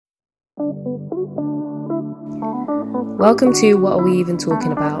Welcome to What Are We Even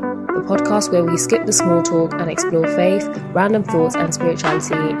Talking About? The podcast where we skip the small talk and explore faith, random thoughts and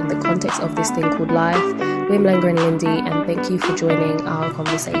spirituality in the context of this thing called life. We're Mlenga and Lindy, and thank you for joining our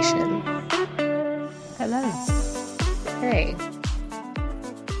conversation. Hello. Hey.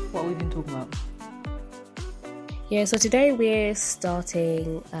 What have we been talking about? Yeah, so today we're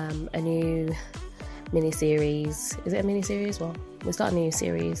starting a new mini-series. Is it a mini-series? Well, we'll start a new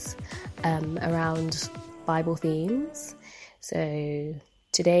series around Bible themes. So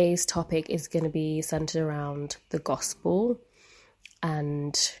today's topic is going to be centered around the gospel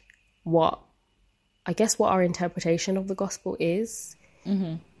and what our interpretation of the gospel is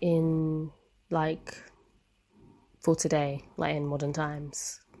in for today, like in modern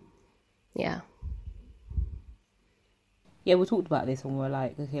times. Yeah, we talked about this and we're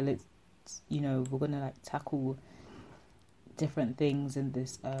like, okay, let's, we're going to tackle different things in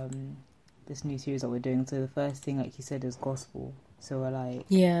this this new series that we're doing. So the first thing, like you said, is gospel. So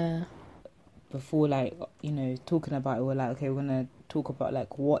we're before talking about it, we're like, okay, we're going to talk about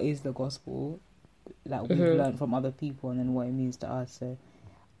what is the gospel that we've learned from other people and then what it means to us. So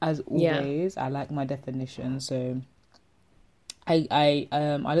as always, I like my definition. So I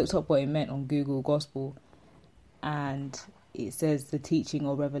looked up what it meant on Google, gospel, and it says the teaching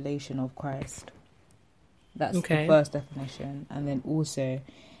or revelation of Christ. That's the first definition. And then also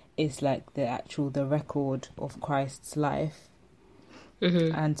it's the record of Christ's life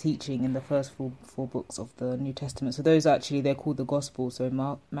and teaching in the first four books of the New Testament. So those they're called the Gospels. So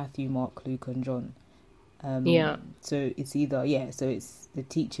Matthew, Mark, Luke and John. So it's so it's the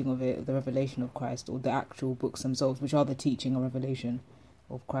teaching of it, the revelation of Christ, or the actual books themselves, which are the teaching or revelation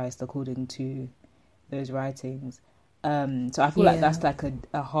of Christ according to those writings. So I feel like that's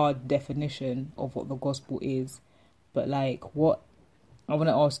a hard definition of what the gospel is. But what I want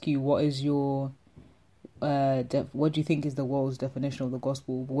to ask you, what is your what do you think is the world's definition of the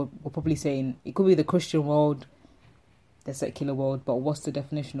gospel? We're probably saying it could be the Christian world, the secular world, but what's the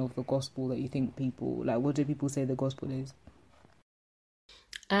definition of the gospel that you think people what do people say the gospel is?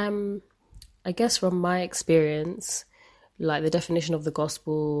 I guess from my experience, the definition of the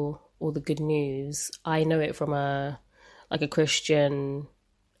gospel or the good news, I know it from a Christian,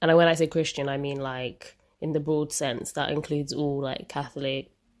 and when I say Christian, I mean in the broad sense that includes all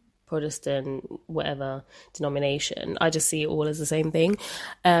Catholic, Protestant, whatever denomination. I just see it all as the same thing.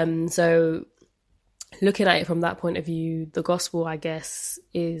 So looking at it from that point of view, the gospel, I guess,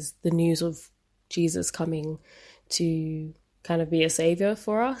 is the news of Jesus coming to kind of be a savior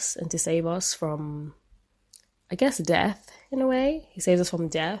for us and to save us from, I guess, death in a way. He saves us from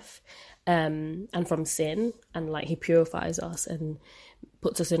death and from sin, and he purifies us and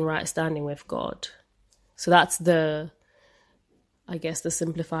puts us in right standing with God. So that's the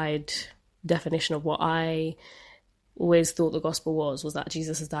simplified definition of what I always thought the gospel was that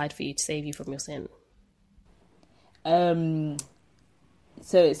Jesus has died for you to save you from your sin. So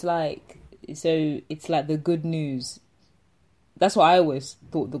it's the good news. That's what I always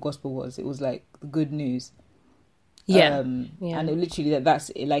thought the gospel was. It was the good news. And it literally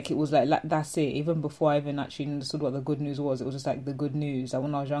that's it. It was that's it. Even before I even actually understood what the good news was, it was just the good news.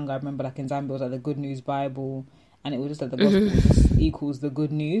 When I was younger, I remember in Zambia it was the Good News Bible, and it was just the gospel just equals the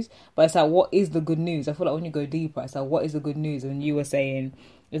good news. But it's what is the good news? I feel when you go deeper, it's what is the good news? And you were saying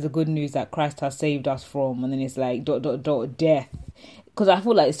it's the good news that Christ has saved us from, and then it's death. Because I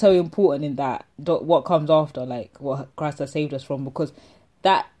feel it's so important in that what comes after, what Christ has saved us from, because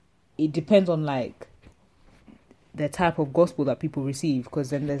that it depends on the type of gospel that people receive. Because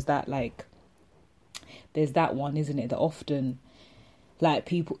then there's that there's that one, isn't it, that often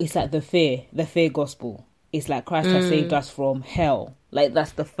people, it's the fear gospel. It's Christ has saved us from hell.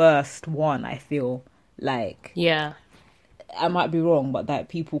 That's the first one, I feel I might be wrong, but that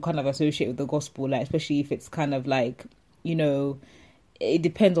people kind of associate with the gospel, especially if it's kind of it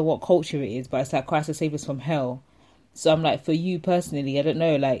depends on what culture it is, but it's Christ has saved us from hell. So I'm for you personally, I don't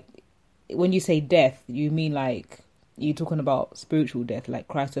know, when you say death, you mean you're talking about spiritual death,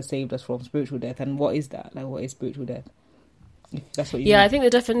 Christ has saved us from spiritual death, and what is that? What is spiritual death? If that's what you mean. I think the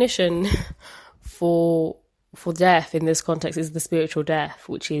definition for death in this context is the spiritual death,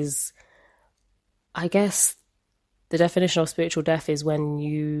 which is, I guess, the definition of spiritual death is when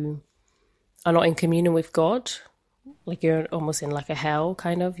you are not in communion with God. You're almost in a hell,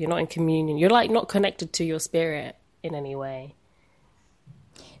 kind of. You're not in communion. You're not connected to your spirit in any way.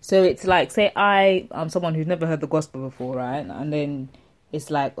 So it's say I'm someone who's never heard the gospel before, right? And then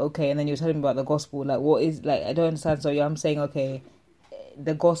it's okay, and then you're telling me about the gospel. What is, I don't understand. So I'm saying, okay,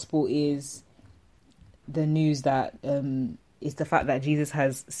 the gospel is the news that it's the fact that Jesus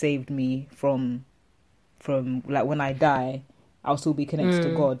has saved me from like when I die, I'll still be connected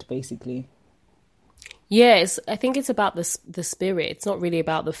to God, basically. Yes, I think it's about the spirit. It's not really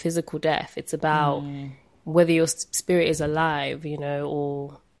about the physical death. It's about whether your spirit is alive, you know,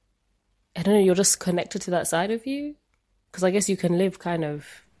 or I don't know, you're just connected to that side of you. Because I guess you can live kind of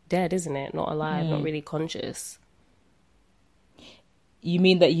dead, isn't it? Not alive, not really conscious. You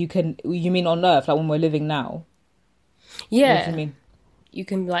mean that you mean on earth, like when we're living now? Yeah. What do you mean? You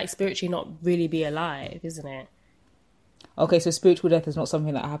can like spiritually not really be alive, isn't it? Okay, so spiritual death is not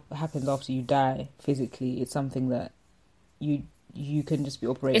something that happens after you die physically. It's something that you can just be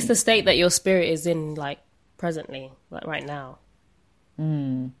operating. It's the state that your spirit is in, like, presently, like right now.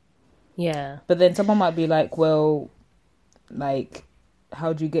 Yeah. But then someone might be like, well, like,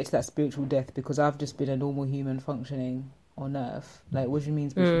 how do you get to that spiritual death? Because I've just been a normal human functioning on earth. Like, what do you mean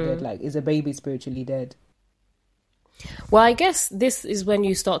spiritually dead? Like, is a baby spiritually dead? Well, I guess this is when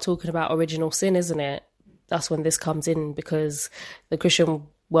you start talking about original sin, isn't it? That's when this comes in, because the Christian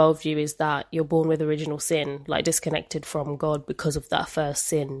worldview is that you're born with original sin, like disconnected from God because of that first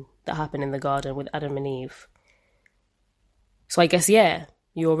sin that happened in the garden with Adam and Eve. So I guess, yeah,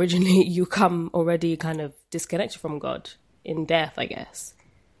 you come already kind of disconnected from God in death, I guess.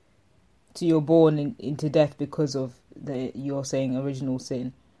 So you're born into death because of you're saying original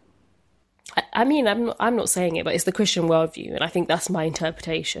sin. I mean, I'm not saying it, but it's the Christian worldview, and I think that's my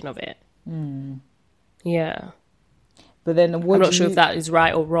interpretation of it. Yeah. But then I'm not sure if that is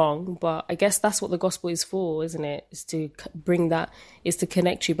right or wrong, but I guess that's what the gospel is for, isn't it? Is to bring that, is to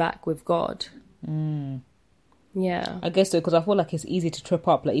connect you back with God. Yeah. I guess so, because I feel like it's easy to trip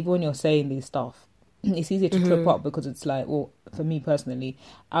up. Like, even when you're saying these stuff, it's easy to trip up, because it's like, well, for me personally,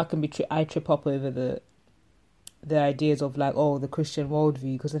 I trip up over the ideas of like, oh, the Christian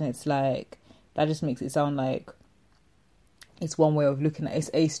worldview, because then it's like, that just makes it sound like it's one way of looking at it. It's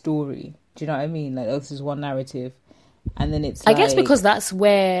a story. Do you know what I mean? Like, oh, this is one narrative. And then it's I guess because that's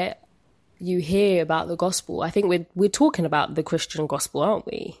where you hear about the gospel. I think we're talking about the Christian gospel, aren't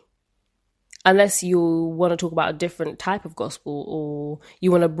we? Unless you want to talk about a different type of gospel, or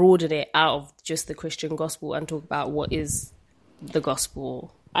you want to broaden it out of just the Christian gospel and talk about what is the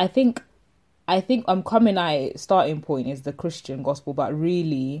gospel. I think I'm coming at starting point is the Christian gospel, but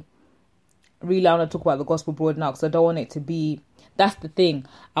really I want to talk about the gospel broad now, because I don't want it to be, that's the thing.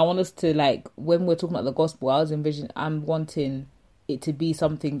 I want us to, like, when we're talking about the gospel, I'm wanting it to be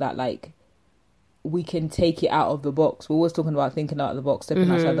something that, like, we can take it out of the box. We're always talking about thinking out of the box, stepping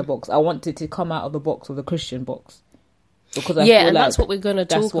outside the box. I want it to come out of the box, of the Christian box. Because I feel and like that's what we're going to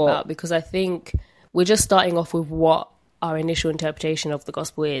talk about, because I think we're just starting off with what our initial interpretation of the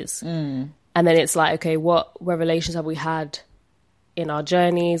gospel is. And then it's like, okay, what revelations have we had in our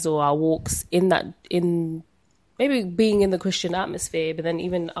journeys or our walks in maybe being in the Christian atmosphere, but then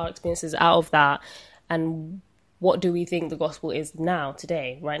even our experiences out of that, and what do we think the gospel is now,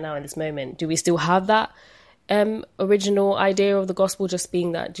 today, right now, in this moment? Do we still have that original idea of the gospel just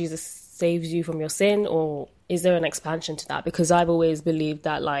being that Jesus saves you from your sin, or is there an expansion to that? Because I've always believed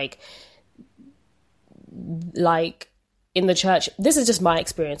that, like in the church, this is just my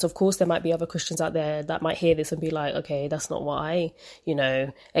experience. Of course, there might be other Christians out there that might hear this and be like, okay, that's not what I,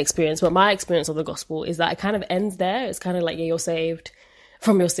 experience. But my experience of the gospel is that it kind of ends there. It's kind of like, yeah, you're saved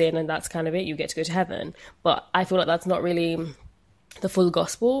from your sin and that's kind of it. You get to go to heaven. But I feel like that's not really the full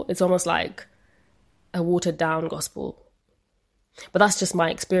gospel. It's almost like a watered down gospel. But that's just my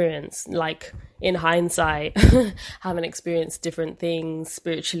experience. Like, in hindsight, having experienced different things,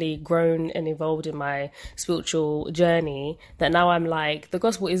 spiritually grown and evolved in my spiritual journey, that now I'm like, the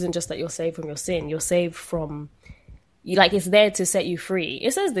gospel isn't just that you're saved from your sin. You're saved from, like, it's there to set you free.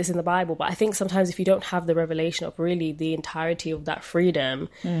 It says this in the Bible, but I think sometimes if you don't have the revelation of really the entirety of that freedom,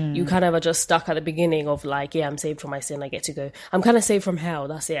 you kind of are just stuck at the beginning of like, yeah, I'm saved from my sin. I get to go. I'm kind of saved from hell.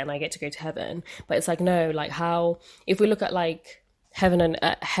 That's it. And I get to go to heaven. But it's like, no, like, how, if we look at like, heaven and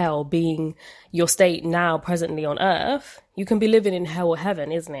hell being your state now presently on earth, you can be living in hell or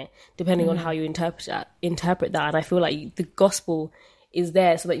heaven, isn't it, depending on how you interpret that. And I feel like the gospel is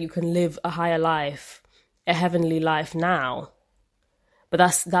there so that you can live a higher life, a heavenly life now. But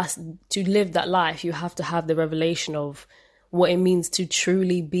that's to live that life, you have to have the revelation of what it means to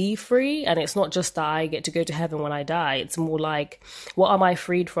truly be free. And it's not just that I get to go to heaven when I die. It's more like, what am I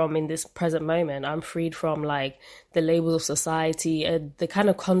freed from in this present moment? I'm freed from like the labels of society and the kind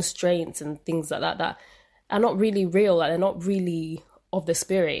of constraints and things like that are not really real. Like, they're not really of the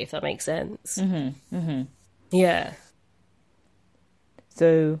spirit, if that makes sense. Yeah.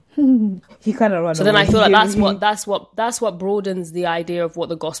 So you kind of run. So then I feel like that's what broadens the idea of what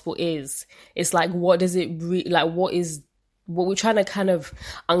the gospel is. It's like, what does it what what we're trying to kind of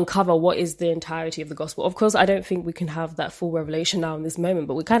uncover what is the entirety of the gospel. Of course, I don't think we can have that full revelation now in this moment,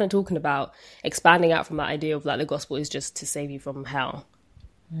 but we're kind of talking about expanding out from that idea of like the gospel is just to save you from hell.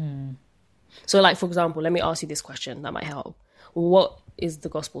 So like, for example, let me ask you this question that might help. What is the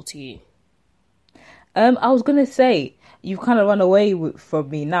gospel to you? I was gonna say you've kind of run away from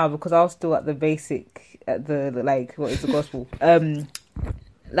me now, because I was still at the basic, at the like, what is the gospel?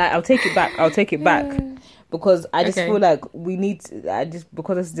 Like, I'll take it back because I just feel like we need to,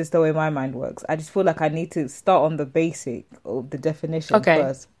 because it's just the way my mind works. I just feel like I need to start on the basic of the definition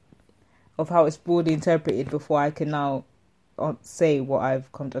first of how it's broadly interpreted before I can now say what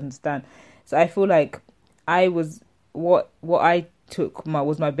I've come to understand. So I feel like what I took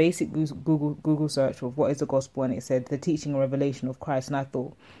was my basic Google search of what is the gospel, and it said the teaching and revelation of Christ. And I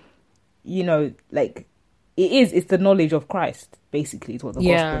thought, like, it's the knowledge of Christ, basically, is what the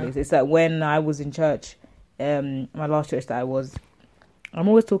gospel is. It's like when I was in church, my last church that I'm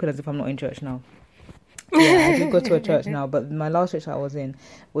always talking as if I'm not in church now. Yeah, I do go to a church now, but my last church I was in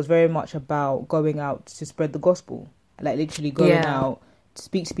was very much about going out to spread the gospel, like literally going out to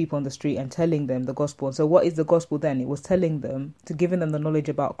speak to people on the street and telling them the gospel. And so what is the gospel then? It was telling them, to giving them the knowledge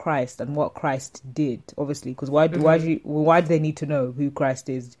about Christ and what Christ did, obviously, because why do they need to know who Christ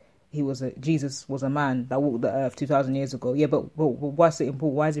is? Jesus was a man that walked the earth 2,000 years ago. Yeah, but what's it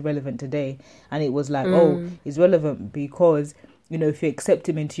important? Why is it relevant today? And it was like, it's relevant because, if you accept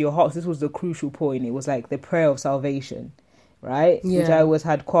him into your heart, this was the crucial point. It was like the prayer of salvation, right? Which I always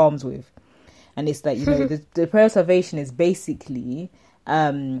had qualms with. And it's like, the prayer of salvation is basically,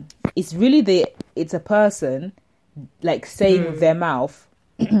 it's a person like saying with their mouth,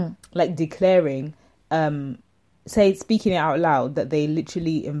 like declaring, speaking it out loud, that they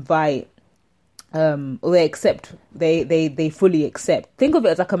literally invite, or they accept, they fully accept. Think of it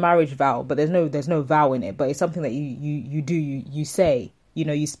as like a marriage vow, but there's no vow in it, but it's something that you say,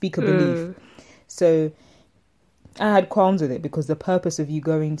 you speak a belief. So I had qualms with it, because the purpose of you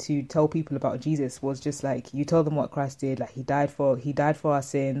going to tell people about Jesus was just like, you tell them what Christ did, like he died for our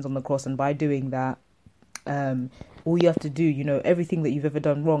sins on the cross, and by doing that, all you have to do, everything that you've ever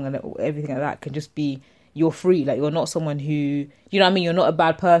done wrong and everything like that can just be, you're free. Like, you're not someone who, you're not a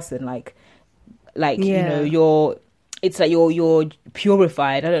bad person. It's like you're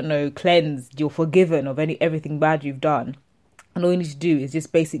purified, cleansed, you're forgiven of everything bad you've done. And all you need to do is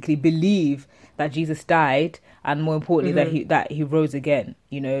just basically believe that Jesus died, and more importantly, that he rose again.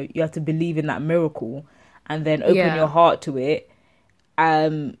 You have to believe in that miracle, and then open your heart to it,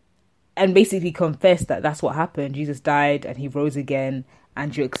 and basically confess that that's what happened. Jesus died and he rose again,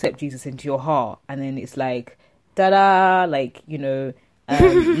 and you accept Jesus into your heart, and then it's like, ta-da, like, now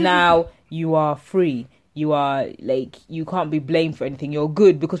you are free. You are like, you can't be blamed for anything. You're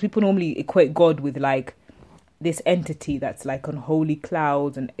good, because people normally equate God with like this entity that's like on holy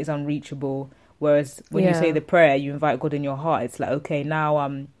clouds and is unreachable. Whereas when you say the prayer, you invite God in your heart. It's like, okay, now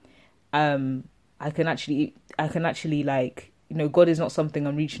I can actually like, God is not something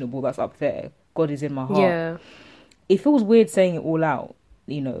unreachable that's up there. God is in my heart. Yeah. It feels weird saying it all out,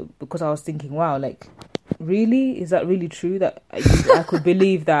 because I was thinking, wow, like, really? Is that really true that I could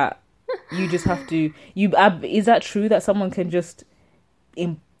believe that you just have to, is that true that someone can just,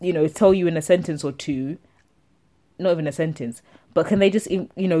 tell you in a sentence or two, not even a sentence, but can they just,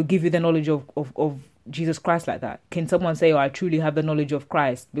 give you the knowledge of Jesus Christ like that? Can someone say, I truly have the knowledge of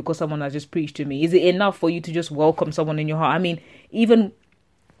Christ because someone has just preached to me? Is it enough for you to just welcome someone in your heart? I mean, even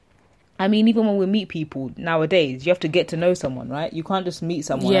when we meet people nowadays, you have to get to know someone, right? You can't just meet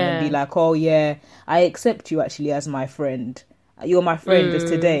someone and be like, oh yeah, I accept you actually as my friend. You're my friend just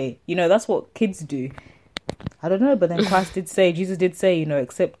today. That's what kids do. I don't know, but then Jesus did say,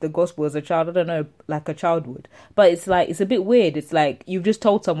 accept the gospel as a child. I don't know, like a child would. But it's like, it's a bit weird. It's like, you've just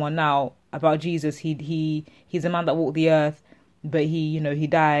told someone now about Jesus. He's a man that walked the earth, but he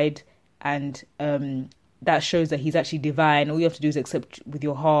died, and that shows that he's actually divine. All you have to do is accept with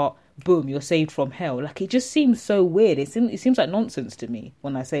your heart. Boom, you're saved from hell. Like, it just seems so weird. It seems like nonsense to me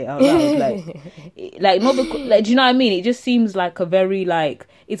when I say it out loud. like not do you know what I mean? It just seems like a very, like,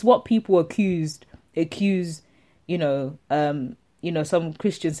 it's what people accuse some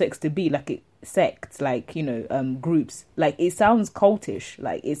Christian sects to be, like, groups. Like, it sounds cultish.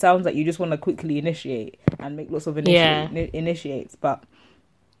 Like, it sounds like you just want to quickly initiate and make lots of initiates, but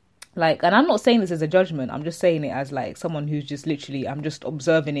like, and I'm not saying this as a judgment, I'm just saying it as like someone who's just literally, I'm just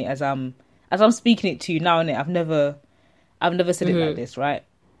observing it as I'm speaking it to you now, and I've never said it like this, right?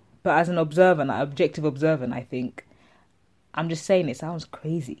 But as an observer, an objective observer, I think I'm just saying it sounds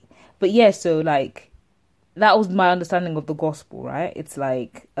crazy. But yeah, so like, that was my understanding of the gospel, right? It's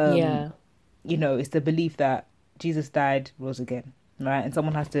like, it's the belief that Jesus died, rose again, right? And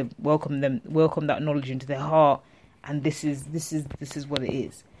someone has to welcome that knowledge into their heart, and this is what it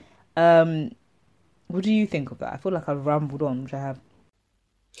is. What do you think of that? I feel like I've rambled on, which I have.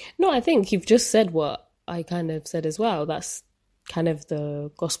 No, I think you've just said what I kind of said as well. That's kind of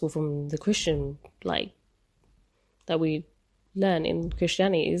the gospel from the Christian, like, that we learn in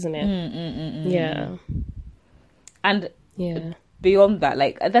Christianity, isn't it? Yeah. And yeah, beyond that,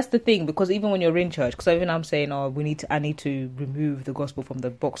 like, that's the thing, because even when you're in church, because even I'm saying, I need to remove the gospel from the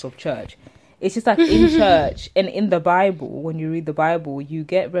box of church. It's just like in church and in the Bible, when you read the Bible, you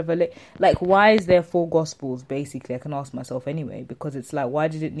get revelation. Like, why is there 4 gospels? Basically, I can ask myself anyway, because it's like, why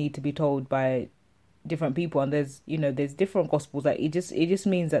did it need to be told by different people? And there's different gospels. Like, it just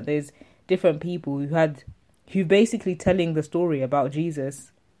means that there's different people who basically telling the story about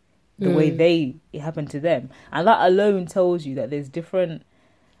Jesus the way it happened to them, and that alone tells you that there's different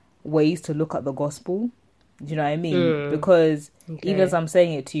ways to look at the gospel. Do you know what I mean? Because even as I'm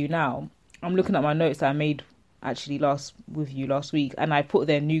saying it to you now, I'm looking at my notes that I made actually last week, and I put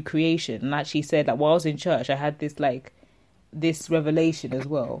there new creation, and actually said that while I was in church, I had this revelation as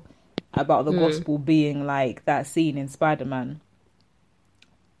well about the gospel being like that scene in Spider-Man.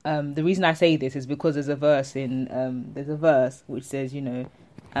 The reason I say this is because there's a verse which says,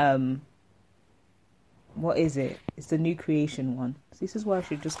 what is it? It's the new creation one. So this is why I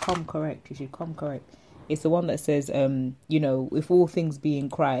should just come correct. You should come correct. It's the one that says, if all things be in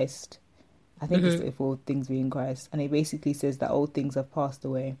Christ. I think it's if all things be in Christ. And it basically says that old things have passed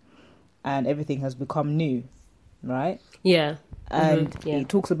away and everything has become new, right? Yeah. And it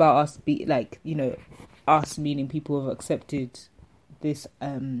talks about us us meaning people who have accepted this,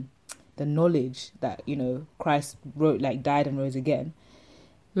 the knowledge that, Christ died and rose again.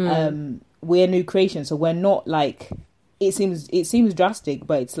 We're new creation, so we're not like, it seems drastic,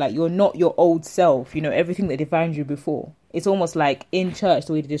 but it's like, you're not your old self, everything that defined you before. It's almost like in church,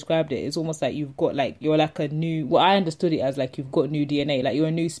 the way they described it, it's almost like you've got you're like a new, well, I understood it as like you've got new DNA, like you're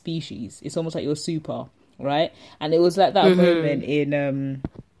a new species. It's almost like you're super, right? And it was like that moment in, and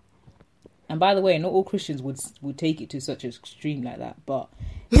by the way, not all Christians would take it to such an extreme like that, but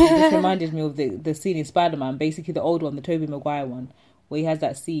it just reminded me of the scene in Spider-Man, basically the old one, the Tobey Maguire one, where he has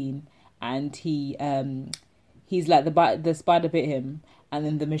that scene and he's like the spider bit him, and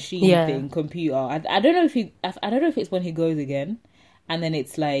then the machine thing, computer. I don't know if it's when he goes again, and then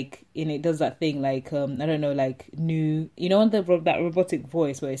it's like, and it does that thing like I don't know, like new, that robotic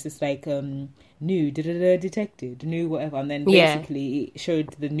voice where it's just like new detected, new whatever, and then basically it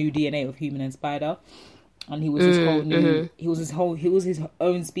showed the new DNA of human and spider, and he was his whole new, he was his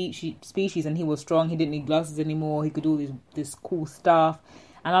own species, and he was strong. He didn't need glasses anymore. He could do this cool stuff,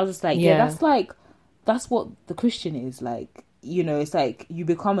 and I was just like, that's what the Christian is like. It's like you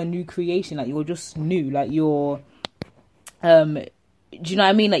become a new creation, like you're just new, like you're do you know what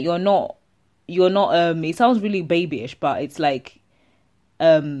I mean? Like you're not it sounds really babyish, but it's like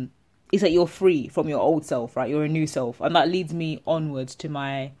you're free from your old self, right? You're a new self. And that leads me onwards to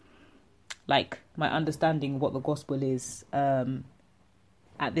my understanding of what the gospel is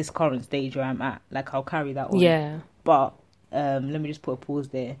at this current stage where I'm at. Like I'll carry that on. Yeah. But let me just put a pause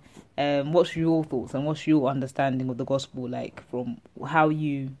there. What's your thoughts and what's your understanding of the gospel, like from how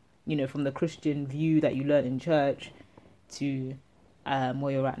you from the Christian view that you learned in church to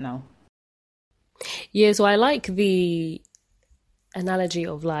where you're at now? Yeah, so I like the analogy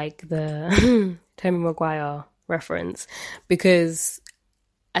of like the Tobey Maguire reference, because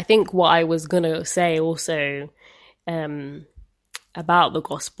I think what I was gonna say also about the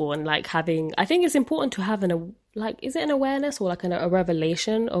gospel and like having, I think it's important to have is it an awareness or like a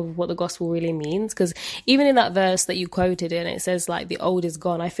revelation of what the gospel really means? Because even in that verse that you quoted in, it says like the old is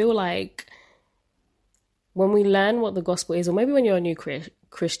gone. I feel like when we learn what the gospel is, or maybe when you're a new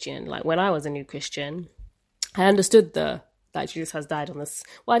Christian, like when I was a new Christian, I understood that Jesus has died on this.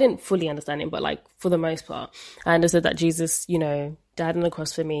 Well, I didn't fully understand it, but like for the most part, I understood that Jesus, died on the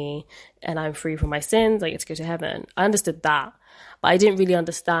cross for me and I'm free from my sins. I get to go to heaven. I understood that, but I didn't really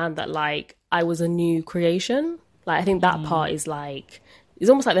understand that like I was a new creation. Like I think that part is like, it's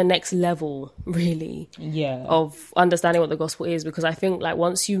almost like the next level really of understanding what the gospel is, because I think like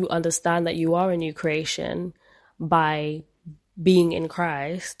once you understand that you are a new creation by being in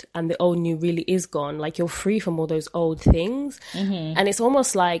Christ and the old new really is gone, like you're free from all those old things. And it's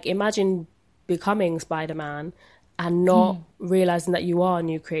almost like, imagine becoming Spider-Man and not realizing that you are a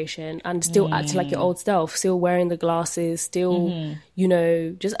new creation and still acting like your old self, still wearing the glasses, still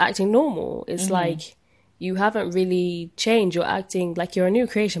just acting normal. It's like you haven't really changed. You're acting like you're a new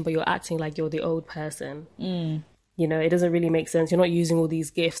creation, but you're acting like you're the old person. It doesn't really make sense. You're not using all these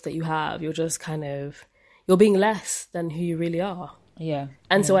gifts that you have. You're just you're you're being less than who you really are. Yeah.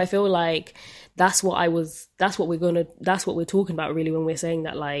 And so I feel like that's what we're talking about really when we're saying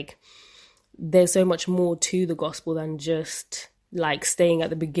that, like, there's so much more to the gospel than just like staying at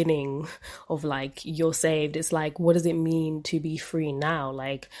the beginning of like you're saved. It's like, what does it mean to be free now?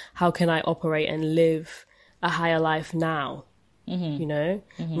 Like, how can I operate and live a higher life now? You know,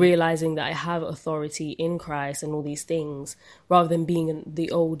 realizing that I have authority in Christ and all these things, rather than being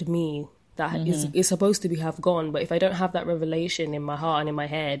the old me that is supposed to have gone. But if I don't have that revelation in my heart and in my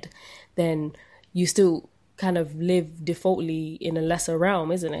head, then you still kind of live defaultly in a lesser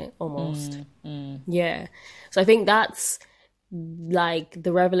realm, isn't it? Almost. Yeah. So I think that's like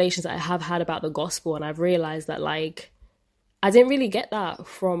the revelations that I have had about the gospel, and I've realized that, like, I didn't really get that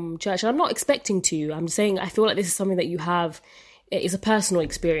from church, and I'm not expecting to. I'm saying I feel like this is something that you have. It's a personal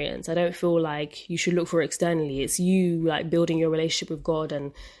experience. I don't feel like you should look for it externally. It's you, like, building your relationship with God,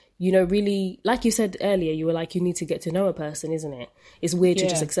 and, you know, really, like you said earlier, you were like, you need to get to know a person, isn't it? It's weird to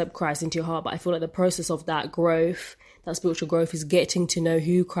just accept Christ into your heart, but I feel like the process of that growth, that spiritual growth, is getting to know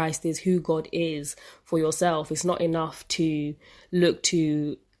who Christ is, who God is for yourself. It's not enough to look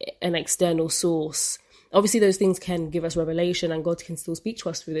to an external source. Obviously, those things can give us revelation, and God can still speak to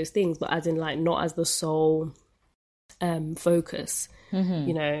us through those things, but as in, like, not as the sole focus.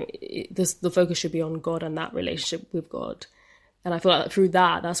 You know, the focus should be on God and that relationship with God. And I feel like through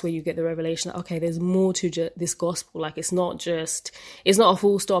that's where you get the revelation that, okay, there's more to this gospel. Like, it's not a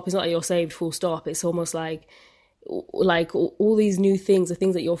full stop. It's not like you're saved, full stop. It's almost like all these new things, the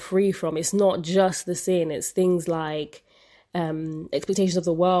things that you're free from. It's not just the sin. It's things like expectations of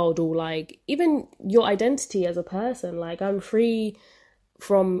the world, or like even your identity as a person. Like, I'm free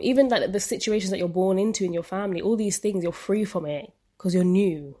from even like the situations that you're born into in your family. All these things, you're free from it because you're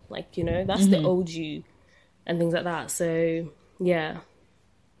new. Like, you know, that's the old you and things like that. So yeah.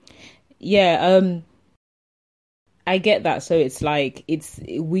 I get that. So it's like,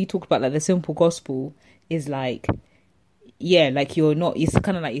 we talked about like the simple gospel is like, like you're not, it's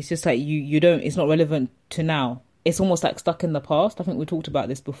kind of like, it's just like you don't, it's not relevant to now. It's almost like stuck in the past. I think we talked about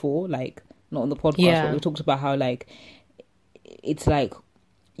this before, like not on the podcast, but we talked about how, like, it's like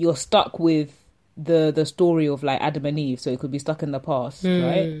you're stuck with the story of like Adam and Eve, so it could be stuck in the past,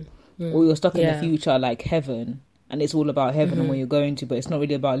 right? Or you're stuck in the future, like heaven, and it's all about heaven and where you're going to, but it's not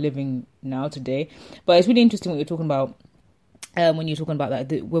really about living now today. But it's really interesting what you're talking about when you're talking about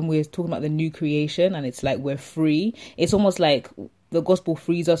that, when we're talking about the new creation, and it's like we're free. It's almost like the gospel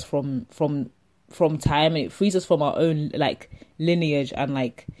frees us from time, and it frees us from our own like lineage, and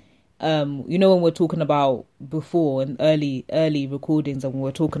like you know, when we're talking about before in early recordings, and we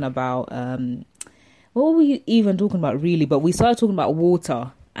were talking about what were we even talking about really? But we started talking about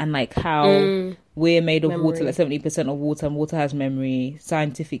water, and like how we're made of water, like 70% of water, and water has memory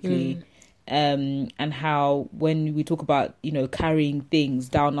scientifically. And how when we talk about, you know, carrying things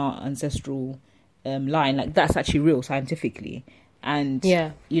down our ancestral line, like that's actually real scientifically. And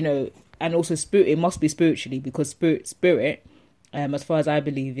you know, and also spirit, it must be spiritually, because spirit as far as I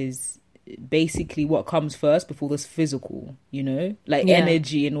believe, is basically what comes first before this physical, you know, like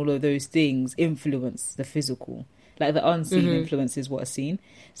energy and all of those things influence the physical, like the unseen influences what is seen.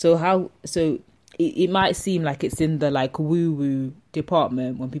 So it might seem like it's in the like woo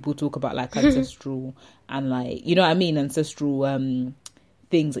department when people talk about like ancestral and like, you know what I mean, ancestral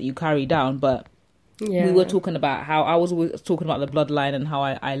things that you carry down. But we were talking about how I was always talking about the bloodline, and how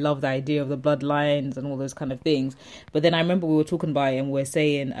I love the idea of the bloodlines and all those kind of things. But then I remember we were talking about it, and we're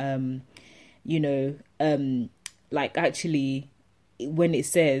saying, you know, like actually when it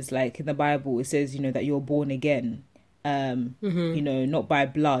says, like in the Bible, it says, you know, that you're born again, you know, not by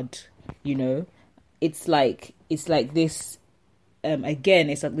blood, you know, it's like this, again,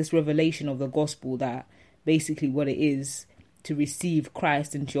 it's like this revelation of the gospel, that basically what it is to receive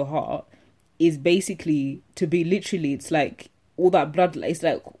Christ into your heart is basically to be literally, it's like all that blood, it's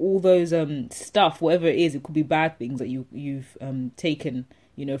like all those stuff, whatever it is, it could be bad things that you've taken,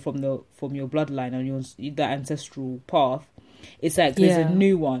 you know, from your bloodline and that ancestral path. It's like there's a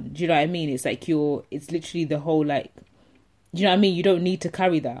new one. Do you know what I mean? It's like it's literally the whole, like, do you know what I mean? You don't need to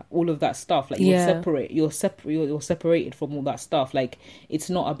carry that, all of that stuff. Like you're separated from all that stuff. Like it's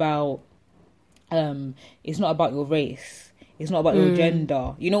not about your race. It's not about your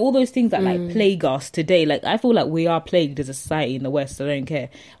gender. You know, all those things that like plague us today. Like I feel like we are plagued as a society in the West, I don't care,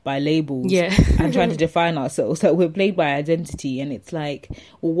 by labels and trying to define ourselves. Like we're plagued by identity, and it's like,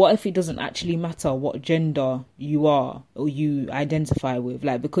 well, what if it doesn't actually matter what gender you are or you identify with?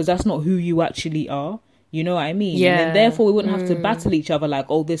 Like, because that's not who you actually are. You know what I mean? And then therefore we wouldn't have to battle each other like,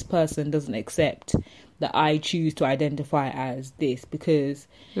 oh, this person doesn't accept that I choose to identify as this, because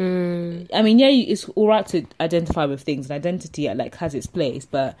I mean, yeah, it's all right to identify with things, and identity like has its place,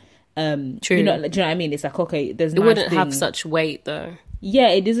 but True. do you know what I mean? It's like, okay, there's It wouldn't have such weight though. Yeah,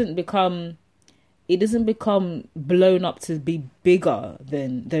 it doesn't become blown up to be bigger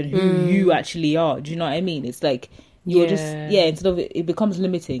than who you actually are. Do you know what I mean? It's like you're just instead of it becomes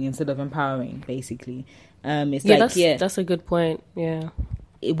limiting instead of empowering, basically. That's a good point. Yeah,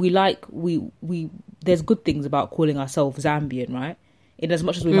 we there's good things about calling ourselves Zambian, right? In as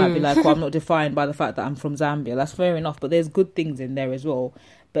much as we might be like, I'm not defined by the fact that I'm from Zambia, that's fair enough, but there's good things in there as well.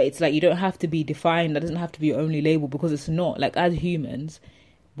 But it's like, you don't have to be defined, that doesn't have to be your only label, because it's not. Like, as humans,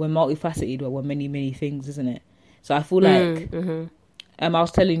 we're multifaceted, we're many, many things, isn't it? So I feel like, I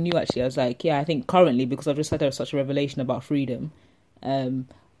was telling you actually, I was like, I think currently, because I've just had such a revelation about freedom,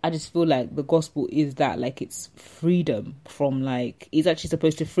 I just feel like the gospel is that, like, it's freedom from, like, it's actually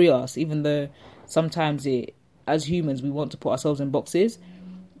supposed to free us, even though sometimes as humans, we want to put ourselves in boxes.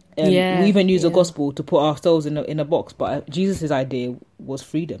 We even use the gospel to put ourselves in a box, but Jesus' idea was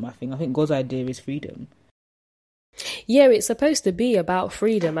freedom. I think God's idea is freedom. Yeah, it's supposed to be about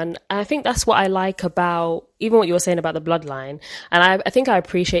freedom, and I think that's what I like about even what you were saying about the bloodline. And I think I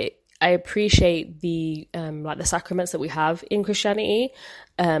appreciate the like the sacraments that we have in Christianity,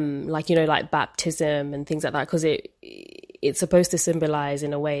 like, you know, like baptism and things like that, because it's supposed to symbolize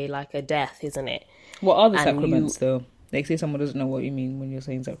in a way like a death, isn't it? What are the sacraments though? Like, say someone doesn't know what you mean when you're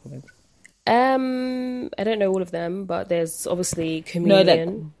saying sacraments. I don't know all of them, but there's obviously communion. No,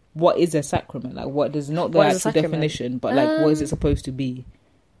 like, what is a sacrament? Like, what does not the actual definition, but like, what is it supposed to be?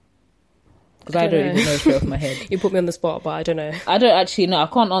 Because I don't even know straight off my head. You put me on the spot, but I don't know. I don't actually know. I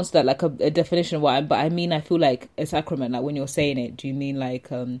can't answer that, like a definition of what. But I mean, I feel like a sacrament. Like, when you're saying it, do you mean like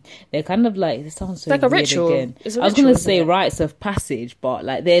they're kind of like, it sounds so like weird a ritual? Again. It's a I was ritual, going to say rites of passage, but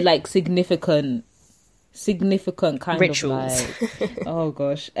like they're like significant kind rituals. Of like, oh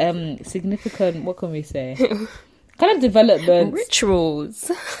gosh, significant. What can we say? Kind of development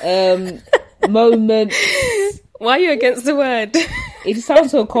rituals. Moments. Why are you against the word? It sounds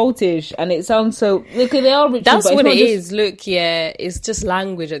so cultish, and it sounds so. Look, they are rituals. That's what it is. Look, yeah, it's just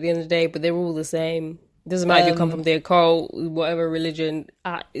language at the end of the day, but they're all the same. It doesn't matter if you come from the occult, whatever religion.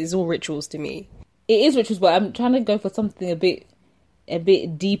 It's all rituals to me. It is rituals, but I'm trying to go for something a bit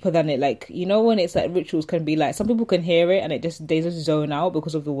deeper than it. Like, you know, when it's like rituals can be like, some people can hear it and they just zone out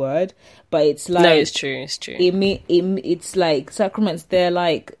because of the word, but it's like, no, it's true. It's like sacraments. They're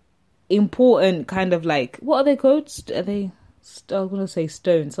like important, kind of like, what are they called? Are they? I was gonna say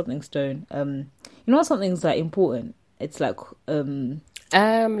stone. You know what something's like important? It's like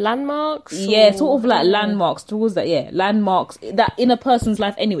landmarks. Yeah, sort of like landmarks towards that. Yeah, landmarks that in a person's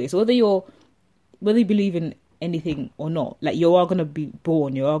life anyway. So whether you believe in anything or not, like, you are gonna be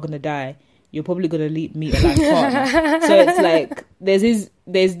born, you are gonna die, you're probably gonna meet a life partner. So it's like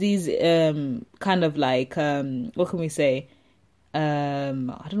there's these kind of like what can we say? I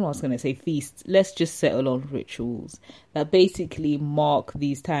don't know what I was gonna say, feasts. Let's just settle on rituals that basically mark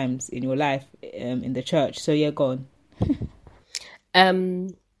these times in your life in the church. So yeah, go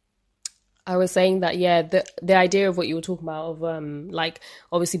on. I was saying that the idea of what you were talking about of like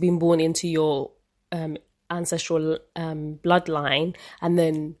obviously being born into your ancestral bloodline, and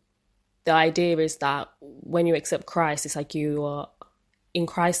then the idea is that when you accept Christ, it's like you are in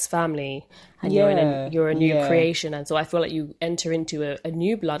Christ's family, and you're a new creation. And so I feel like you enter into a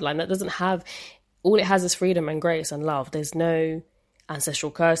new bloodline that doesn't have, all it has is freedom and grace and love. There's no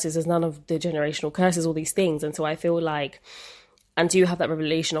ancestral curses, there's none of the generational curses, all these things. And so I feel like until you have that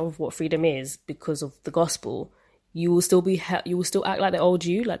revelation of what freedom is because of the gospel, you will still act like the old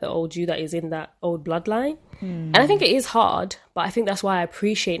you that is in that old bloodline. And I think it is hard, but I think that's why I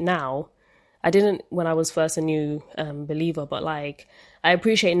appreciate now. I didn't when I was first a new believer, but like I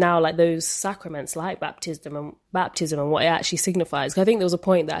appreciate now like those sacraments like baptism and what it actually signifies. 'Cause I think there was a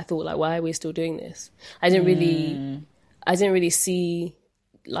point that I thought, like, why are we still doing this? I didn't really see,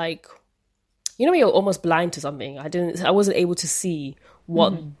 like, you know, when you're almost blind to something. I wasn't able to see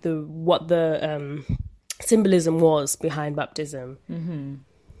what the symbolism was behind baptism.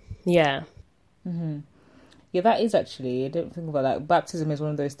 Yeah, that is actually, I don't think about that. Baptism is one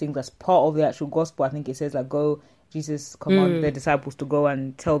of those things that's part of the actual gospel. I think it says, like, go, Jesus commanded their disciples to go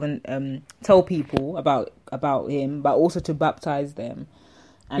and tell people about him, but also to baptize them.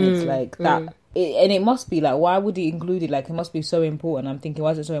 And it's like that, and it must be like, why would he include it? Like, it must be so important. I'm thinking,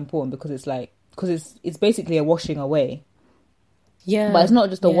 why is it so important? Because it's basically a washing away. Yeah, but it's not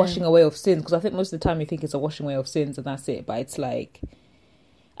just a washing away of sins, because I think most of the time you think it's a washing away of sins and that's it. But it's like,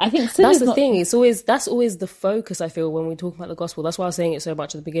 I think sin That's is the not... thing. That's always the focus, I feel, when we talk about the gospel. That's why I was saying it so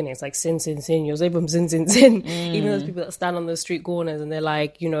much at the beginning. It's like sin, sin, sin. You're saved from sin, sin, sin. Even those people that stand on the street corners and they're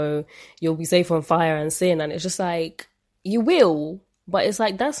like, you'll be safe from fire and sin. And it's just like, you will. But it's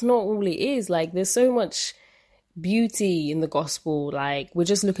like, that's not all it is. Like, there's so much beauty in the gospel. Like, we're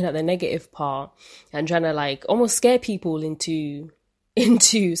just looking at the negative part and trying to like almost scare people into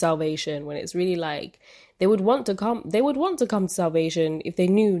salvation, when it's really like they would want to come to salvation if they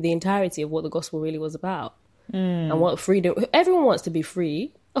knew the entirety of what the gospel really was about. And what freedom. Everyone wants to be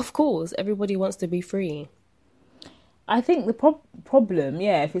free, of course. Everybody wants to be free. I think the problem,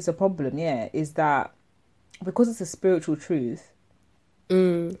 if it's a problem, is that because it's a spiritual truth,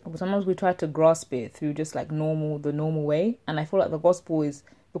 sometimes we try to grasp it through just like the normal way. And I feel like the gospel is,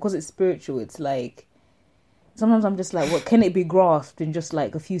 because it's spiritual, it's like, sometimes I'm just like, what can it be grasped in just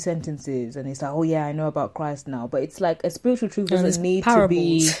like a few sentences? And it's like, oh yeah, I know about Christ now. But it's like, a spiritual truth doesn't need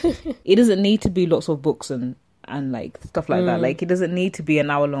parables. To be, it doesn't need to be lots of books and like stuff like that. Like, it doesn't need to be an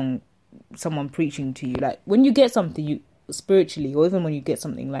hour long someone preaching to you. Like, when you get something you spiritually, or even when you get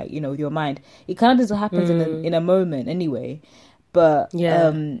something like, with your mind, it kind of just happens in a moment anyway. But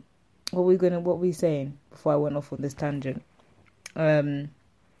what were we saying before I went off on this tangent?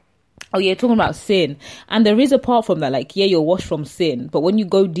 Oh yeah, talking about sin. And there is, apart from that, like, you're washed from sin, but when you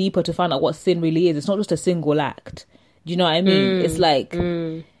go deeper to find out what sin really is, it's not just a single act. Do you know what I mean? It's like,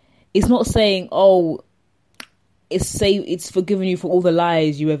 it's not saying, oh, it's forgiven you for all the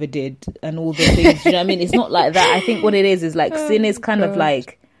lies you ever did and all the things. You know what I mean? It's not like that. I think what it is like, sin is kind of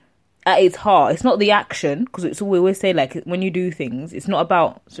like, at its heart, it's not the action, because it's we always say, like, when you do things, it's not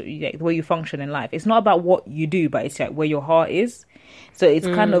about the way you function in life. It's not about what you do, but it's like where your heart is. So it's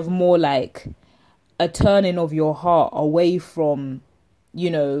kind of more like a turning of your heart away from,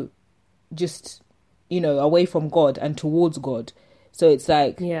 just, away from God and towards God. So it's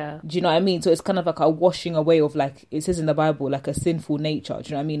like, do you know what I mean? So it's kind of like a washing away of, like, it says in the Bible, like a sinful nature. Do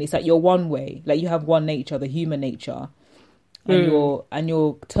you know what I mean? It's like you're one way, like you have one nature, the human nature. And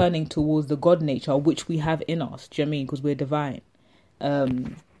you're turning towards the God nature, which we have in us. Do you know what I mean? Because we're divine.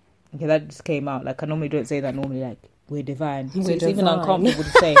 Okay, that just came out. Like, I normally don't say that. Normally, like, we're divine. So it's even uncomfortable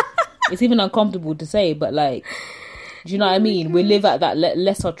to say. It's even uncomfortable to say, but like, do you know what I mean? We live at that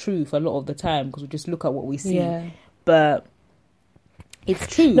lesser truth a lot of the time because we just look at what we see. Yeah. But it's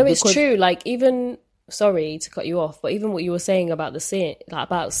true. No, it's true. Like, even, sorry to cut you off, but even what you were saying about the sin, like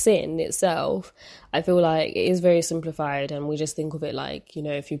about sin itself, I feel like it is very simplified, and we just think of it like,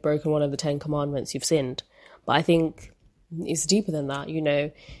 if you've broken one of the 10 commandments, you've sinned. But I think it's deeper than that.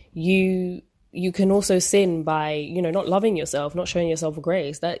 You can also sin by, not loving yourself, not showing yourself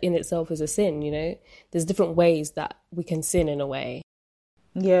grace. That in itself is a sin. There's different ways that we can sin in a way.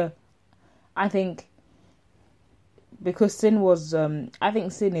 Yeah, I think because sin was, I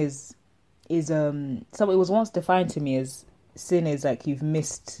think sin is so it was once defined to me as, sin is like you've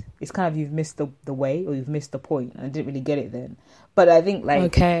missed the way, or you've missed the point, and I didn't really get it then. But I think, like,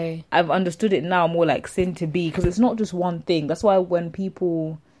 okay, I've understood it now more like sin to be, because it's not just one thing. That's why when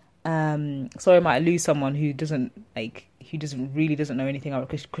people, sorry, I might lose someone who doesn't know anything about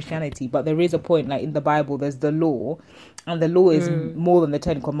Christianity, but there is a point, like in the Bible there's the law, and the law is more than the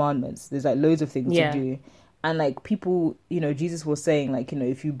 10 commandments. There's like loads of things to do. And like people, Jesus was saying, like,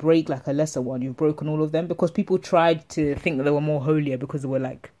 if you break like a lesser one, you've broken all of them, because people tried to think that they were more holier because they were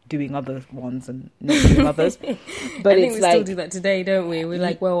like doing other ones and not doing others. But I think we still do that today, don't we? We're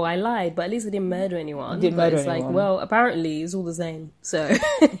like, well, I lied, but at least I didn't murder anyone. Like, well, apparently it's all the same. So,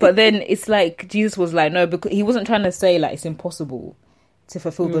 but then it's like Jesus was like, no, because he wasn't trying to say like it's impossible to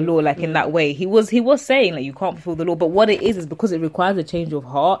fulfill the law, like in that way. He was saying like you can't fulfill the law, but what it is because it requires a change of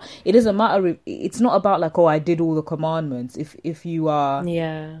heart. It doesn't matter. It's not about like, oh, I did all the commandments. If you are,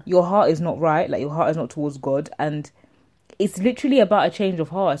 your heart is not right, like your heart is not towards God, and it's literally about a change of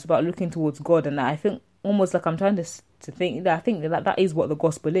heart. It's about looking towards God, and I think almost like I'm trying to think that I think that is what the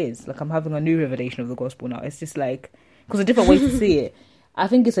gospel is. Like, I'm having a new revelation of the gospel now. It's just like, because a different way to see it. I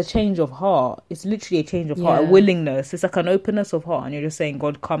think it's a change of heart. It's literally a change of heart, a willingness. It's like an openness of heart, and you're just saying,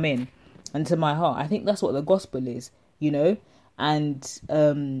 God, come in into my heart. I think that's what the gospel is, and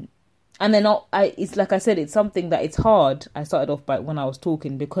then it's like I said, it's something that it's hard. I started off by when I was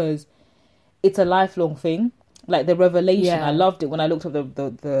talking, because it's a lifelong thing. Like the revelation, I loved it when I looked up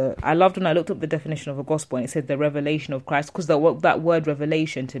I loved when I looked up the definition of a gospel, and it said the revelation of Christ, because that word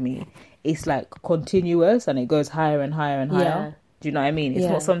revelation to me, it's like continuous, and it goes higher and higher and higher. Yeah. Do you know what I mean? It's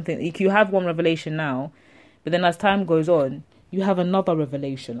not something, you have one revelation now, but then as time goes on, you have another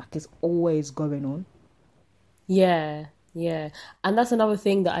revelation. Like, it's always going on. Yeah. And that's another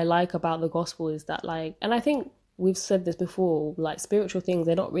thing that I like about the gospel, is that, like, and I think we've said this before, like spiritual things,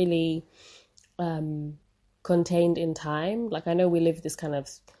 they're not really contained in time. Like I know we live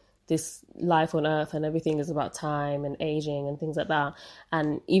this life on earth and everything is about time and aging and things like that.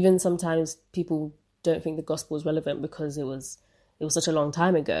 And even sometimes people don't think the gospel is relevant because it was such a long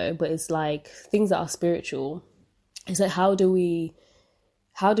time ago. But it's like things that are spiritual, it's like how do we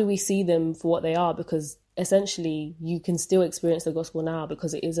see them for what they are? Because essentially you can still experience the gospel now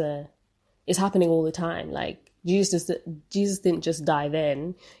because it's happening all the time. Like Jesus didn't just die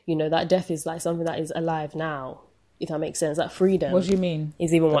then, you know, that death is like something that is alive now, if that makes sense. That freedom. What do you mean?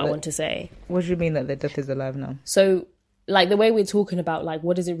 Is even what I want to say. What do you mean that the death is alive now? So like the way we're talking about like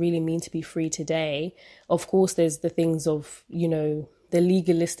what does it really mean to be free today? Of course there's the things of, you know, the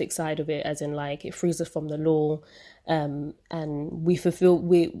legalistic side of it, as in like it frees us from the law, and we fulfill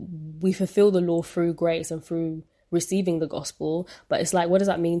the law through grace and through receiving the gospel. But it's like, what does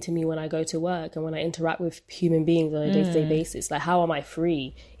that mean to me when I go to work and when I interact with human beings on a day-to-day basis? Like, how am I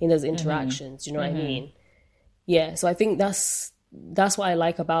free in those interactions? Do you know what I mean? Yeah. So I think that's what I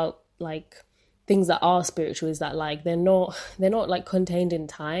like about like things that are spiritual, is that like they're not like contained in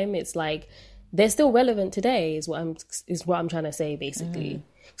time. It's like they're still relevant today is what I'm trying to say, basically.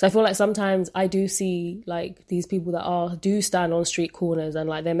 So I feel like sometimes I do see like these people that do stand on street corners and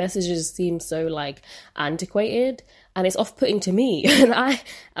like their messages seem so like antiquated, and it's off-putting to me. And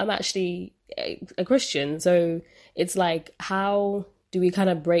I'm actually a Christian, so it's like, how do we kind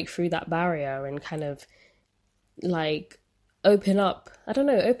of break through that barrier and kind of like open up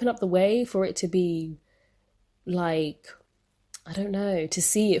the way for it to be like, I don't know, to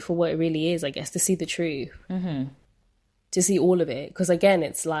see it for what it really is, I guess, to see the truth, to see all of it. Because again,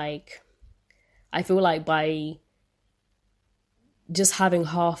 it's like, I feel like by just having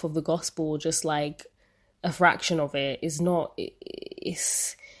half of the gospel, just like a fraction of it is not,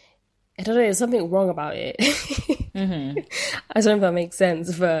 it's, I don't know, there's something wrong about it. I don't know if that makes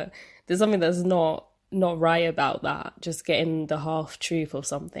sense, but there's something that's not right about that, just getting the half truth of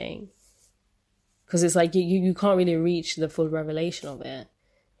something. Because it's like you can't really reach the full revelation of it.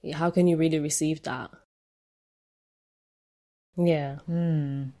 How can you really receive that? Yeah.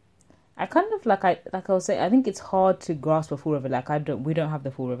 I kind of like I was saying, I think it's hard to grasp a full revelation. Like we don't have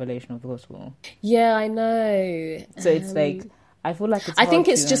the full revelation of the gospel. Yeah, I know. So it's like, I feel like it's I think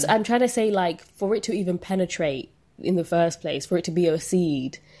it's just, I'm trying to say like, for it to even penetrate in the first place, for it to be a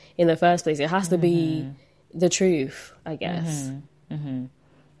seed in the first place, it has to be the truth, I guess.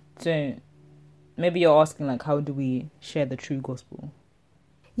 So maybe you're asking like, how do we share the true gospel?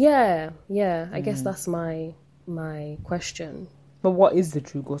 Yeah. I guess that's my question. But what is the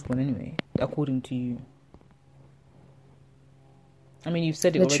true gospel anyway, according to you? I mean, you've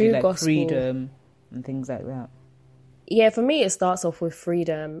said it already, like gospel, freedom and things like that. Yeah, for me, it starts off with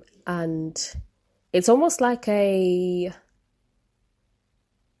freedom, and it's almost like even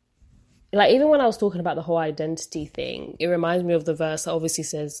when I was talking about the whole identity thing, it reminds me of the verse that obviously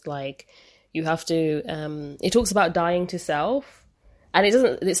says like, you have to, it talks about dying to self, and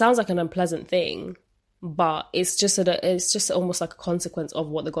it sounds like an unpleasant thing, but it's just almost like a consequence of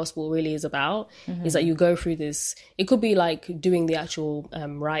what the gospel really is about. Is that you go through this, it could be like doing the actual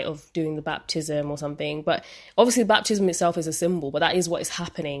rite of doing the baptism or something, but obviously baptism itself is a symbol, but that is what is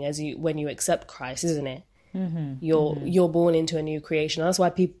happening when you accept Christ, isn't it? You're born into a new creation. That's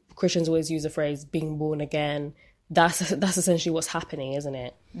why Christians always use the phrase being born again. That's essentially what's happening, isn't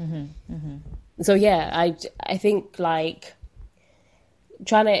it? So yeah, I think like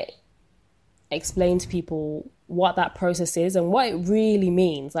trying to explain to people what that process is and what it really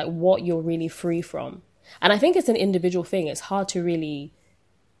means, like what you're really free from. And I think it's an individual thing. It's hard to really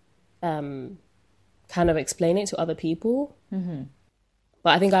kind of explain it to other people.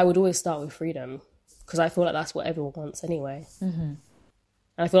 But I think I would always start with freedom, because I feel like that's what everyone wants anyway. And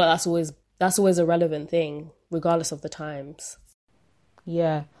I feel like that's always a relevant thing, regardless of the times.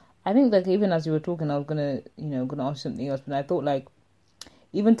 Yeah, I think that even as you were talking, I was gonna ask something else, but I thought like,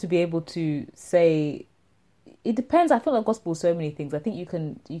 even to be able to say, it depends. I feel like gospel is so many things. I think you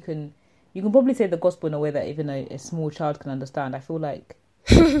can probably say the gospel in a way that even a small child can understand. I feel like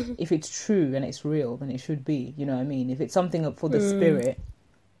if it's true and it's real, then it should be. You know what I mean? If it's something for the spirit,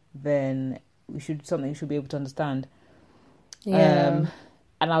 then something should be able to understand. Yeah.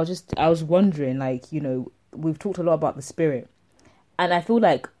 And I was wondering, like, you know, we've talked a lot about the spirit, and I feel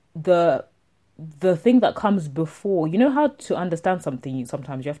like the thing that comes before, you know how to understand something,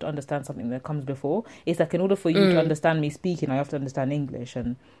 sometimes you have to understand something that comes before. It's like, in order for you to understand me speaking, I have to understand English,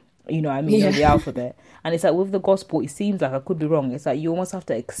 and you know what I mean, the alphabet. And it's like with the gospel, it seems like, I could be wrong, it's like you almost have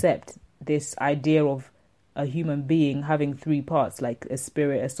to accept this idea of a human being having three parts, like a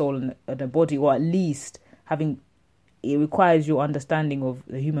spirit, a soul, and a body, or at least having it requires your understanding of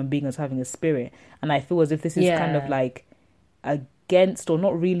the human being as having a spirit. And I feel as if this is kind of like against, or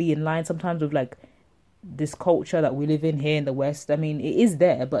not really in line sometimes with like this culture that we live in here in the West. I mean, it is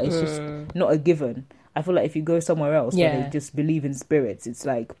there, but it's just not a given. I feel like if you go somewhere else where they just believe in spirits, it's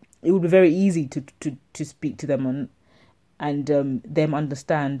like it would be very easy to speak to them and them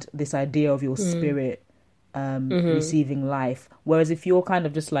understand this idea of your spirit receiving life. Whereas if you're kind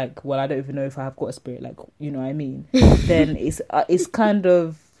of just like, well, I don't even know if I have got a spirit, like, you know what I mean? Then it's kind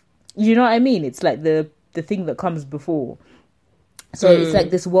of, you know what I mean? It's like the thing that comes before. So it's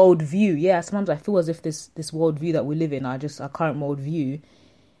like this world view. Yeah, sometimes I feel as if this world view that we live in, our current world view,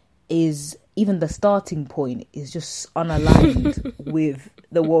 is even the starting point is just unaligned with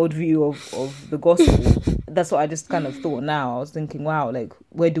the worldview of the gospel. That's what I just kind of thought now. I was thinking, wow, like,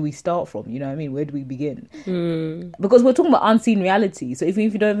 where do we start from? You know what I mean? Where do we begin? Because we're talking about unseen reality. So if you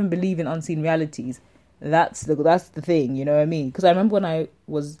don't even believe in unseen realities, that's the thing, you know what I mean? Because I remember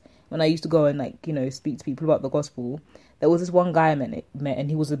when I used to go and, like, you know, speak to people about the gospel, there was this one guy I met and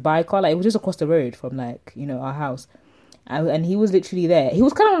he was a biker. Like, it was just across the road from, like, you know, our house. And he was literally there. He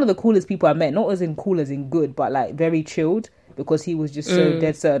was kind of one of the coolest people I met. Not as in cool as in good, but like very chilled, because he was just so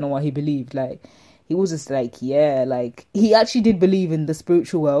dead certain on what he believed. Like, he was just like, yeah, like, he actually did believe in the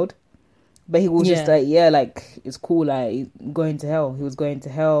spiritual world, but he was just like, yeah, like, it's cool, like, going to hell. He was going to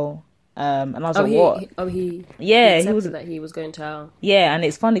hell. And I was like, what? He was that he was going to hell. Yeah, and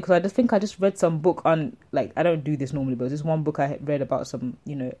it's funny because I just read some book on, like, I don't do this normally, but there's one book I read about some,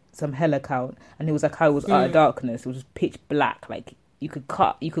 you know, some hell account, and it was like how it was out of darkness. It was just pitch black, like you could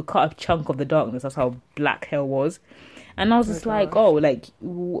cut a chunk of the darkness. That's how black hell was. And I was just like, oh, like,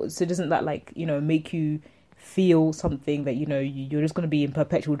 so doesn't that, like, you know, make you feel something that, you know, you're just going to be in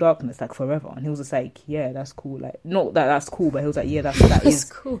perpetual darkness, like, forever? And he was just like, yeah, that's cool. Like, not that that's cool, but he was like, yeah, that is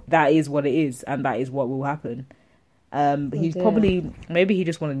cool. That is what it is, and that is what will happen. He's probably, maybe he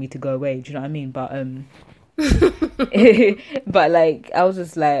just wanted me to go away, do you know what I mean? But but like, I was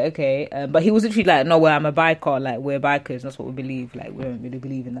just like, okay. But he was literally like, no, well, I'm a biker, like, we're bikers, that's what we believe, like, we don't really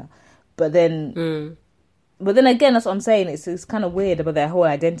believe in that. But then again, that's what I'm saying, it's kind of weird about their whole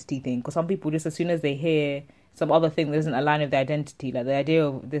identity thing, because some people, just as soon as they hear some other thing that doesn't align with their identity, like the idea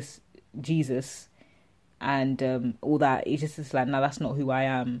of this Jesus and all that, it's just like, no, that's not who I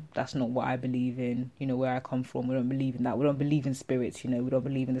am, that's not what I believe in, you know, where I come from, we don't believe in that, we don't believe in spirits, you know, we don't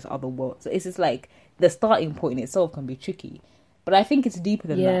believe in this other world. So it's just like, the starting point in itself can be tricky, but I think it's deeper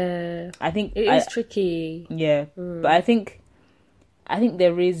than that. I think it is tricky. Yeah, but I think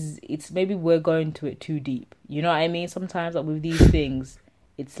there is, it's maybe we're going to it too deep, you know what I mean? Sometimes, like, with these things,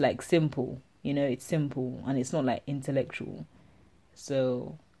 it's like simple, you know, it's simple and it's not like intellectual.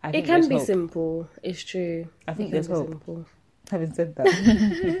 So I think it can be hope. Simple, it's true. I think there's hope. Simple. Having said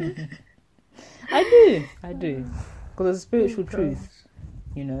that, I do, because there's a spiritual truth,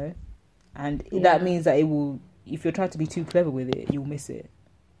 you know, and that means that it will, if you're trying to be too clever with it, you'll miss it,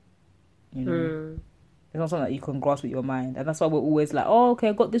 you know. It's not something that you can grasp with your mind. And that's why we're always like, oh, okay,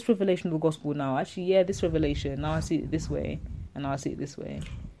 I got this revelation of the gospel now. Actually, yeah, this revelation. Now I see it this way. And now I see it this way.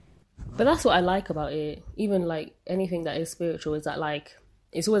 But that's what I like about it. Even, like, anything that is spiritual is that, like,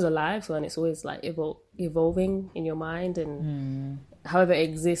 it's always alive. So, and it's always, like, evolving in your mind. And however it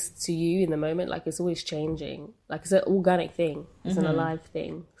exists to you in the moment, like, it's always changing. Like, it's an organic thing. It's an alive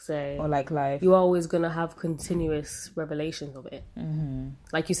thing. So, or like life. You're always going to have continuous revelations of it.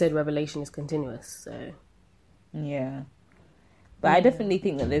 Like you said, revelation is continuous. So, yeah. But I definitely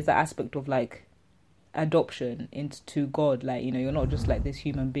think that there's the aspect of, like, adoption into God. Like, you know, you're not just like this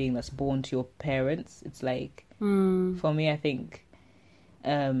human being that's born to your parents. It's like, for me, I think,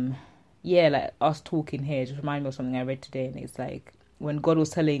 like, us talking here just remind me of something I read today, and it's like, when God was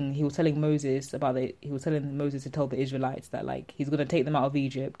telling Moses to tell the Israelites that, like, he's going to take them out of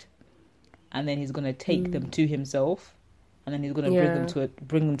Egypt, and then he's going to take them to himself, and then he's going to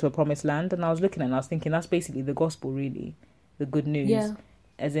bring them to a promised land. And I was looking at it and I was thinking, that's basically the gospel, really, the good news.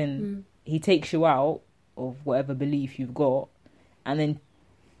 As in, he takes you out of whatever belief you've got, and then,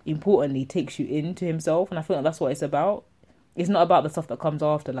 importantly, takes you into himself. And I feel like that's what it's about. It's not about the stuff that comes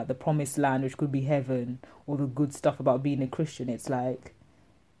after, like the promised land, which could be heaven, or the good stuff about being a Christian. It's like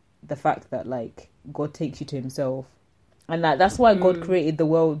the fact that, like, God takes you to himself. And that's why God created the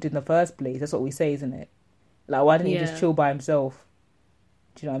world in the first place. That's what we say, isn't it? Like, why didn't he just chill by himself?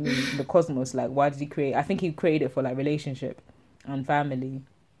 Do you know what I mean? The cosmos, like, why did he create? I think he created it for, like, relationship and family.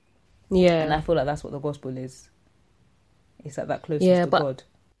 Yeah. And I feel like that's what the gospel is. It's like that closest to God.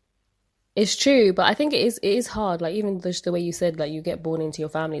 It's true, but I think it is hard. Like, even just the way you said, like, you get born into your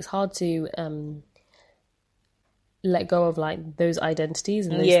family, it's hard to let go of, like, those identities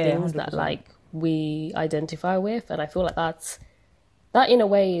and those things 100%. That, like, we identify with. And I feel like that in a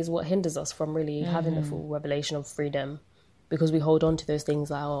way is what hinders us from really having the full revelation of freedom, because we hold on to those things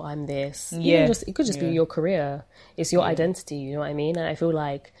like, oh, I'm this. Yeah. It could just be your career. It's your identity, you know what I mean? And I feel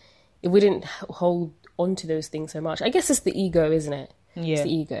like if we didn't hold on to those things so much, I guess it's the ego, isn't it? Yeah. It's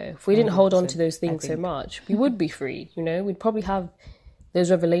the ego. If we didn't hold on to those things so much, we would be free, you know? We'd probably have those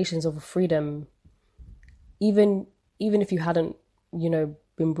revelations of freedom, even if you hadn't, you know,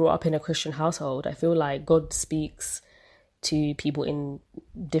 been brought up in a Christian household. I feel like God speaks to people in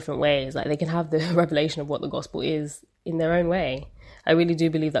different ways. Like, they can have the revelation of what the gospel is in their own way. I really do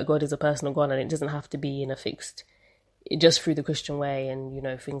believe that God is a personal God, and it doesn't have to be in a fixed, just through the Christian way and, you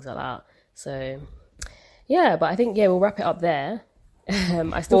know, things like that. So yeah, but I think, we'll wrap it up there.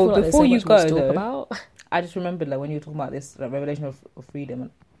 I still feel like there's so much more to talk about. I just remembered, like, when you were talking about this, like, revelation of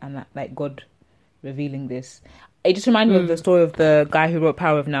freedom and like God revealing this, it just reminded me of the story of the guy who wrote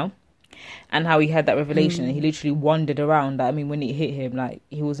Power of Now, and how he had that revelation and he literally wandered around. I mean, when it hit him, like,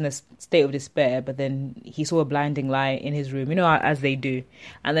 he was in a state of despair, but then he saw a blinding light in his room, you know, as they do.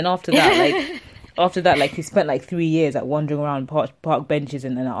 And then after that, like, he spent like 3 years like wandering around park benches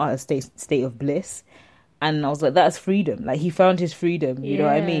and in a state of bliss. And I was like, that's freedom. Like, he found his freedom, you know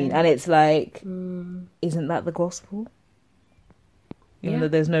what I mean? And it's like, isn't that the gospel? Even though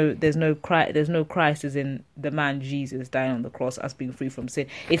there's no Christ as in the man Jesus dying on the cross, us being free from sin.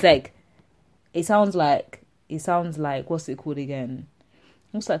 It's like, it sounds like, what's it called again?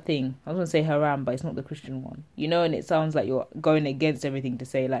 What's that thing? I was going to say haram, but it's not the Christian one. You know, and it sounds like you're going against everything to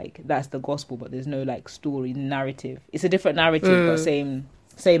say, like, that's the gospel, but there's no, like, story, narrative. It's a different narrative, but same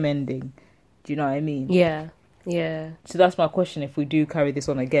ending. Do you know what I mean? Yeah, yeah. So that's my question. If we do carry this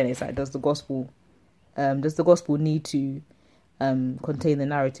on again, it's like, does the gospel need to contain the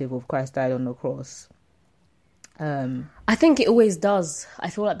narrative of Christ died on the cross? I think it always does. I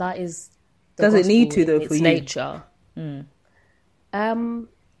feel like that is the does it need to, though, its for you? nature.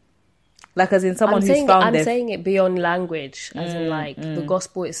 Like, as in someone who's found I'm saying it beyond language, as in, like, the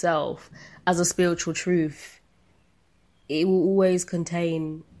gospel itself as a spiritual truth. It will always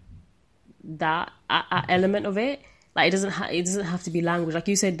contain that element of it. Like, it doesn't have to be language. Like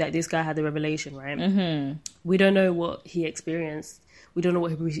you said, that this guy had the revelation, right? We don't know what he experienced. We don't know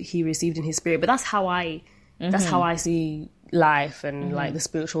what he received in his spirit. But that's how I see life and like the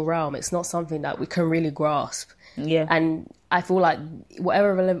spiritual realm. It's not something that we can really grasp. Yeah. And I feel like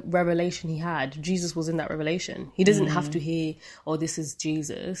whatever revelation he had, Jesus was in that revelation. He doesn't have to hear, oh, this is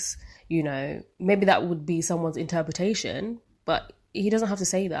Jesus. You know, maybe that would be someone's interpretation, but he doesn't have to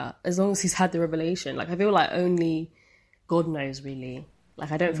say that as long as he's had the revelation. Like, I feel like only God knows, really.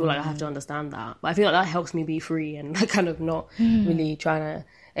 Like, I don't feel like I have to understand that. But I feel like that helps me be free and like kind of not really trying to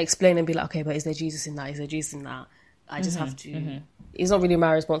explain and be like, okay, but is there Jesus in that? Is there Jesus in that? I just have to... It's not really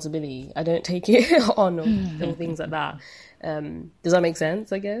my responsibility. I don't take it on or things like that. Does that make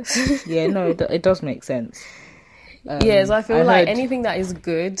sense, I guess? Yeah, no, it does make sense. Yeah, so I feel like anything that is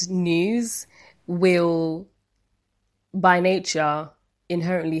good news will, by nature,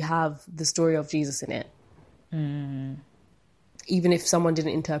 inherently have the story of Jesus in it. Even if someone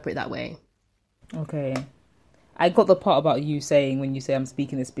didn't interpret that way. Okay. I got the part about you saying, when you say I'm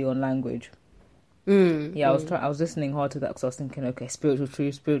speaking this beyond language. Yeah, I was listening hard to that because I was thinking, okay, spiritual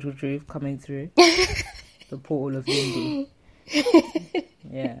truth coming through the portal of Lindy.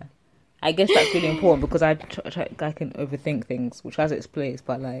 Yeah, I guess that's really important because I can overthink things, which has its place,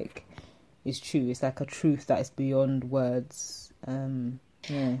 but like, it's true. It's like a truth that is beyond words.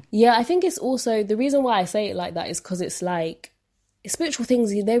 Yeah, I think it's also the reason why I say it like that is because it's like spiritual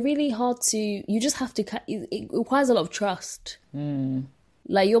things. They're really hard to. You just have to. It requires a lot of trust.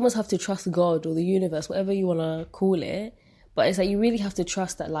 Like, you almost have to trust God or the universe, whatever you want to call it. But it's like, you really have to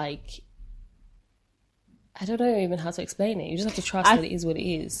trust that, like, I don't know even how to explain it. You just have to trust that it is what it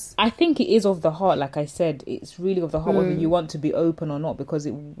is. I think it is of the heart. Like I said, it's really of the heart whether you want to be open or not, because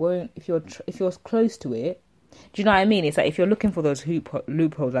it won't, if you're close to it, do you know what I mean? It's like, if you're looking for those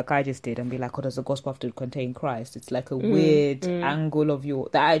loopholes like I just did and be like, oh, does the gospel have to contain Christ? It's like a weird angle of the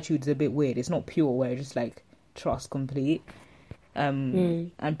attitude's a bit weird. It's not pure where it's just like trust complete.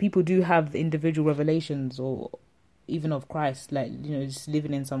 And people do have individual revelations or even of Christ, like, you know, just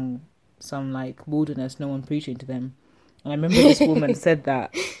living in some like wilderness, no one preaching to them. And I remember this woman said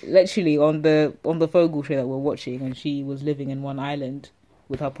that literally on the Fogel show that we're watching, and she was living in one island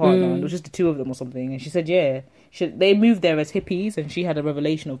with her partner, and it was just the two of them or something. And she said, they moved there as hippies, and she had a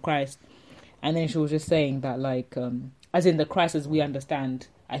revelation of Christ. And then she was just saying that, like, as in the Christ as we understand,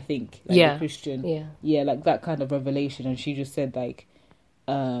 I think, like the Christian, like that kind of revelation. And she just said, like,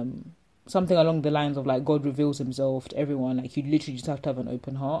 something along the lines of like God reveals himself to everyone. Like you literally just have to have an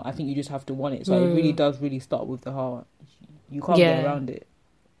open heart. I think you just have to want it. So it really does really start with the heart. You can't get around it.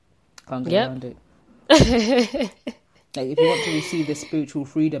 Can't get around it. Like if you want to receive this spiritual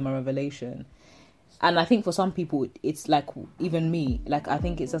freedom and revelation, and I think for some people it's like, even me, like I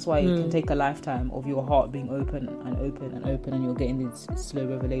think that's why it can take a lifetime of your heart being open and open and open, and you're getting these slow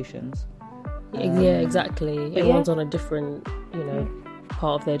revelations. Yeah, exactly. Everyone's on a different,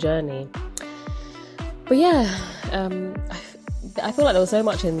 part of their journey. But yeah, I feel like there was so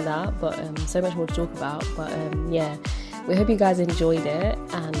much in that, but so much more to talk about. But yeah, we hope you guys enjoyed it,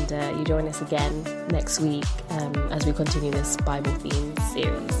 and you join us again next week as we continue this Bible themed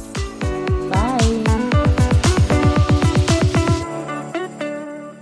series.